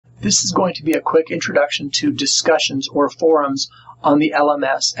This is going to be a quick introduction to discussions or forums on the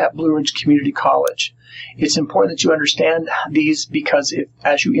LMS at Blue Ridge Community College. It's important that you understand these because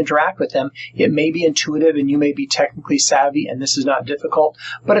as you interact with them, it may be intuitive and you may be technically savvy and this is not difficult.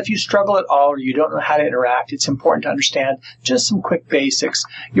 But if you struggle at all or you don't know how to interact, it's important to understand just some quick basics.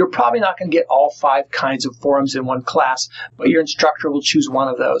 You're probably not going to get all 5 kinds of forums in one class, but your instructor will choose one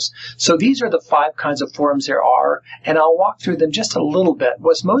of those. So these are the 5 kinds of forums there are, and I'll walk through them just a little bit.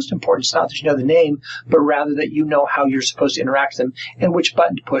 What's most important is not that you know the name, but rather that you know how you're supposed to interact with them and which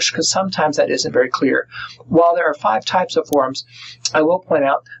button to push, because sometimes that isn't very clear. While there are 5 types of forums, I will point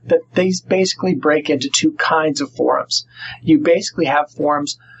out that these basically break into 2 kinds of forums. You basically have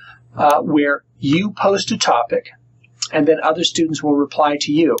forums where you post a topic and then other students will reply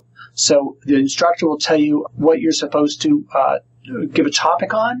to you. So the instructor will tell you what you're supposed to give a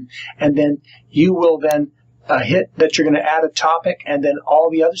topic on, and then you will then hit that you're going to add a topic, and then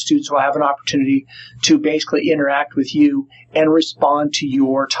all the other students will have an opportunity to basically interact with you and respond to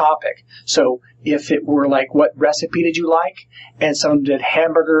your topic. So if it were like, what recipe did you like? And someone did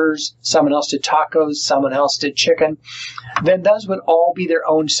hamburgers, someone else did tacos, someone else did chicken, then those would all be their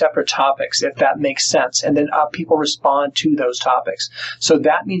own separate topics, if that makes sense. And then people respond to those topics. So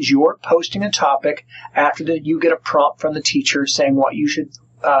that means you're posting a topic after that you get a prompt from the teacher saying what you should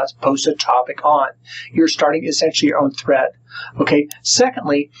post a topic on. You're starting essentially your own thread. Okay.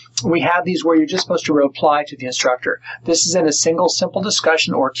 Secondly, we have these where you're just supposed to reply to the instructor. This is in a single simple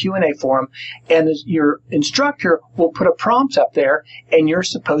discussion or Q&A forum, and your instructor will put a prompt up there, and you're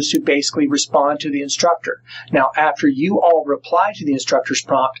supposed to basically respond to the instructor. Now, after you all reply to the instructor's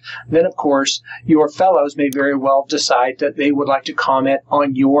prompt, then of course your fellows may very well decide that they would like to comment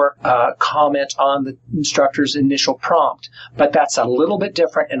on your comment on the instructor's initial prompt. But that's a little bit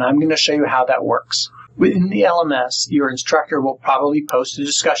different, and I'm going to show you how that works. Within the LMS, your instructor will probably post a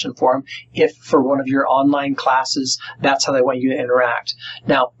discussion forum if for one of your online classes, that's how they want you to interact.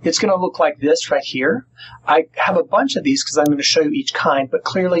 Now, it's going to look like this right here. I have a bunch of these because I'm going to show you each kind, but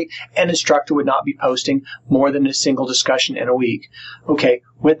clearly an instructor would not be posting more than a single discussion in a week. Okay,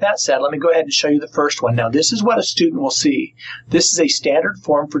 with that said, let me go ahead and show you the first one. Now, this is what a student will see. This is a standard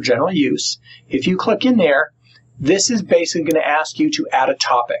form for general use. If you click in there, this is basically going to ask you to add a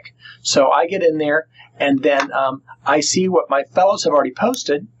topic. So I get in there, and then I see what my fellows have already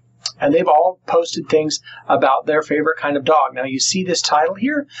posted, and they've all posted things about their favorite kind of dog. Now, you see this title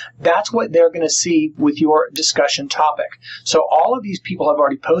here? That's what they're going to see with your discussion topic. So all of these people have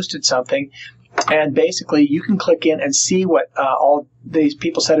already posted something, and basically you can click in and see what all these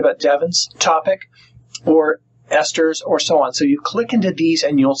people said about Devin's topic or Esther's or so on. So you click into these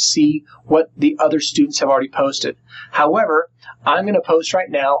and you'll see what the other students have already posted. However, I'm going to post right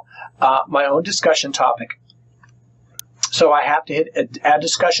now my own discussion topic. So I have to hit add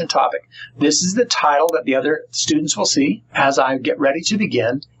discussion topic. This is the title that the other students will see. As I get ready to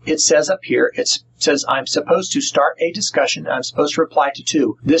begin, it says up here, it says I'm supposed to start a discussion and I'm supposed to reply to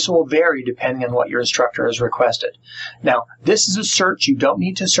 2. This will vary depending on what your instructor has requested. Now, this is a search. You don't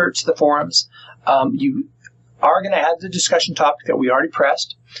need to search the forums. You are going to add the discussion topic that we already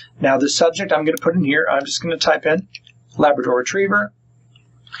pressed. Now, the subject I'm going to put in here, I'm just going to type in Labrador Retriever,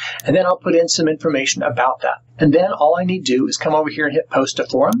 and then I'll put in some information about that. And then all I need to do is come over here and hit Post a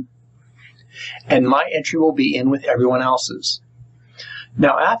Forum, and my entry will be in with everyone else's.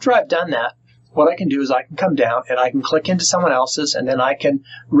 Now, after I've done that, what I can do is I can come down and I can click into someone else's, and then I can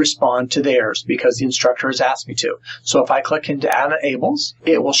respond to theirs because the instructor has asked me to. So if I click into Anna Abels,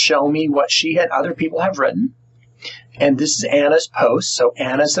 it will show me what she and other people have written. And this is Anna's post, so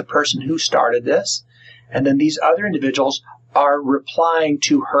Anna's the person who started this. And then these other individuals are replying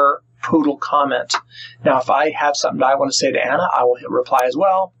to her poodle comment. Now, if I have something that I want to say to Anna, I will hit reply as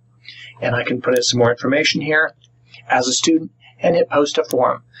well. And I can put in some more information here as a student and hit post a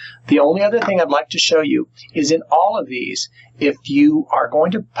forum. The only other thing I'd like to show you is in all of these, if you are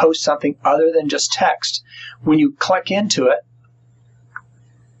going to post something other than just text, when you click into it,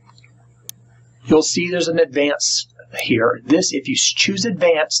 you'll see there's an advanced here. This, if you choose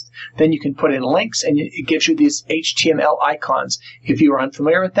advanced, then you can put in links and it gives you these HTML icons. If you are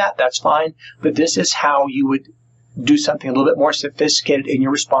unfamiliar with that, that's fine, but this is how you would do something a little bit more sophisticated in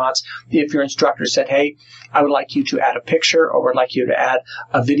your response. If your instructor said, hey, I would like you to add a picture, or would like you to add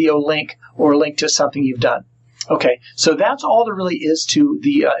a video link or a link to something you've done. Okay, so that's all there really is to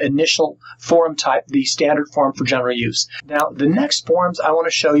the initial forum type, the standard forum for general use. Now, the next forums I want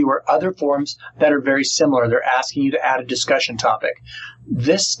to show you are other forums that are very similar. They're asking you to add a discussion topic.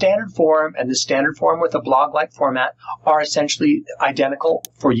 This standard forum and the standard forum with a blog-like format are essentially identical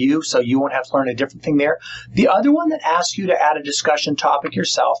for you, so you won't have to learn a different thing there. The other one that asks you to add a discussion topic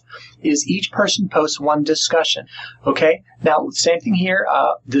yourself is each person posts one discussion. Okay, now same thing here.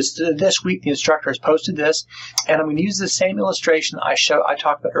 This week the instructor has posted this, and I'm going to use the same illustration I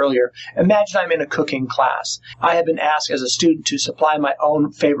talked about earlier. Imagine I'm in a cooking class. I have been asked as a student to supply my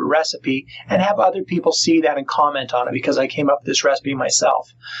own favorite recipe and have other people see that and comment on it because I came up with this recipe myself.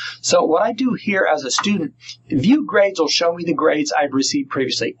 So what I do here as a student, view grades will show me the grades I've received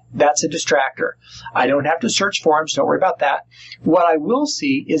previously. That's a distractor. I don't have to search forums, don't worry about that. What I will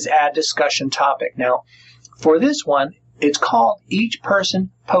see is add discussion topic. Now, for this one, it's called each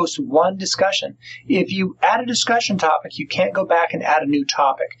person posts one discussion. If you add a discussion topic, you can't go back and add a new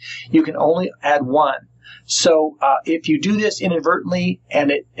topic. You can only add one. So if you do this inadvertently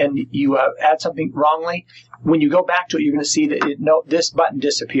and you add something wrongly, when you go back to it, you're going to see that this button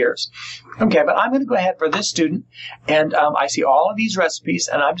disappears. Okay, but I'm going to go ahead for this student, and I see all of these recipes,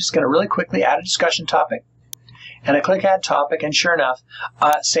 and I'm just going to really quickly add a discussion topic. And I click Add Topic, and sure enough,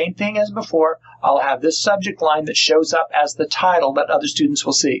 same thing as before, I'll have this subject line that shows up as the title that other students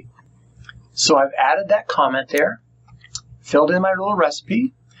will see. So I've added that comment there, filled in my little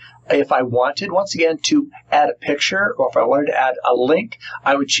recipe. If I wanted, once again, to add a picture, or if I wanted to add a link,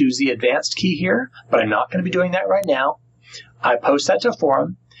 I would choose the advanced key here, but I'm not going to be doing that right now. I post that to a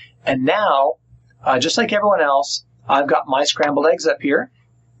forum, and now, just like everyone else, I've got my scrambled eggs up here.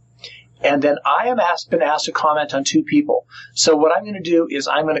 And then I have been asked to comment on two people. So what I'm going to do is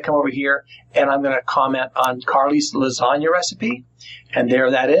I'm going to come over here and I'm going to comment on Carly's lasagna recipe. And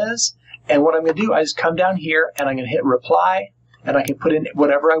there that is. And what I'm going to do is come down here and I'm going to hit reply. And I can put in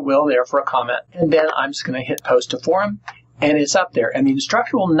whatever I will there for a comment. And then I'm just going to hit post to forum. And it's up there. And the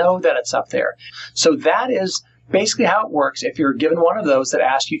instructor will know that it's up there. So that is basically how it works if you're given one of those that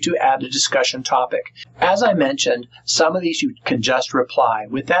asks you to add a discussion topic. As I mentioned, some of these you can just reply.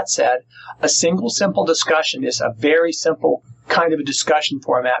 With that said, a single simple discussion is a very simple kind of a discussion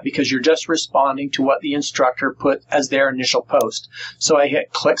format because you're just responding to what the instructor put as their initial post. So I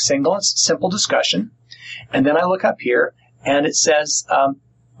hit click simple discussion, and then I look up here and it says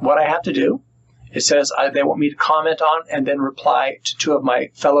what I have to do. It says they want me to comment on and then reply to two of my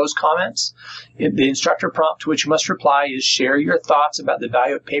fellows' comments. The instructor prompt to which you must reply is share your thoughts about the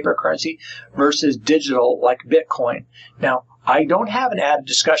value of paper currency versus digital like Bitcoin. Now, I don't have an added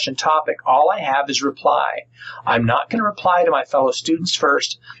discussion topic. All I have is reply. I'm not going to reply to my fellow students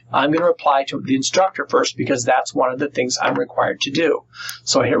first. I'm going to reply to the instructor first because that's one of the things I'm required to do.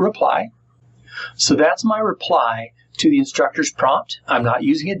 So I hit reply. So that's my reply to the instructor's prompt. I'm not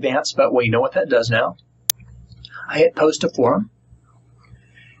using advanced, but we know what that does now. I hit post to forum,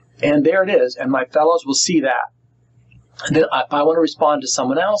 and there it is, and my fellows will see that. And then if I want to respond to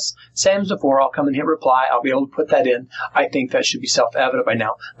someone else, same as before, I'll come and hit reply. I'll be able to put that in. I think that should be self-evident by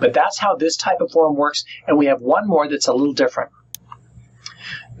now. But that's how this type of forum works, and we have one more that's a little different.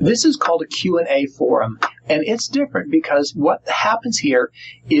 This is called a Q&A forum, and it's different because what happens here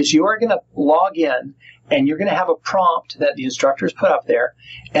is you're going to log in and you're going to have a prompt that the instructors put up there,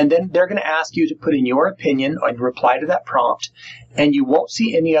 and then they're going to ask you to put in your opinion and reply to that prompt, and you won't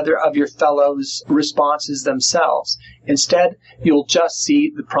see any other of your fellows' responses themselves. Instead, you'll just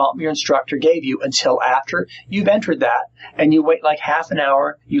see the prompt your instructor gave you until after you've entered that, and you wait like half an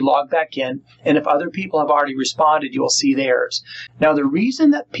hour, you log back in, and if other people have already responded, you'll see theirs. Now, the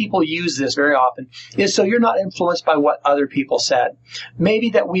reason that people use this very often is so you're not influenced by what other people said.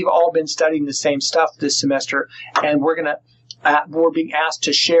 Maybe that we've all been studying the same stuff this semester, and we're being asked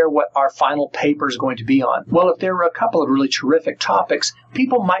to share what our final paper is going to be on. Well, if there were a couple of really terrific topics,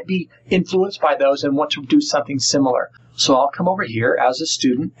 people might be influenced by those and want to do something similar. So I'll come over here as a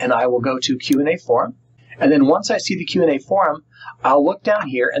student, and I will go to Q&A forum. And then once I see the Q&A forum, I'll look down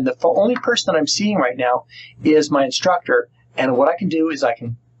here, and the only person that I'm seeing right now is my instructor. And what I can do is I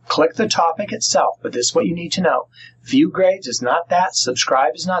can click the topic itself, but this is what you need to know. View grades is not that.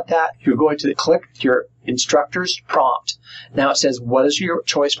 Subscribe is not that. You're going to click your instructor's prompt. Now it says, what is your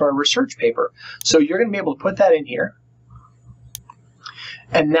choice for a research paper? So you're going to be able to put that in here.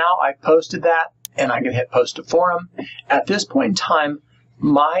 And now I've posted that, and I can hit post to forum. At this point in time,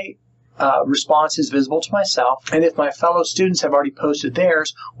 my response is visible to myself, and if my fellow students have already posted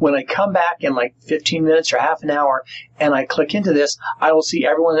theirs, when I come back in like 15 minutes or half an hour and I click into this, I will see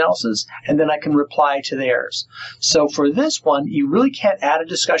everyone else's, and then I can reply to theirs. So for this one, you really can't add a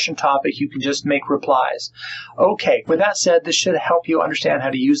discussion topic, you can just make replies. Okay, with that said, this should help you understand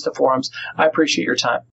how to use the forums. I appreciate your time.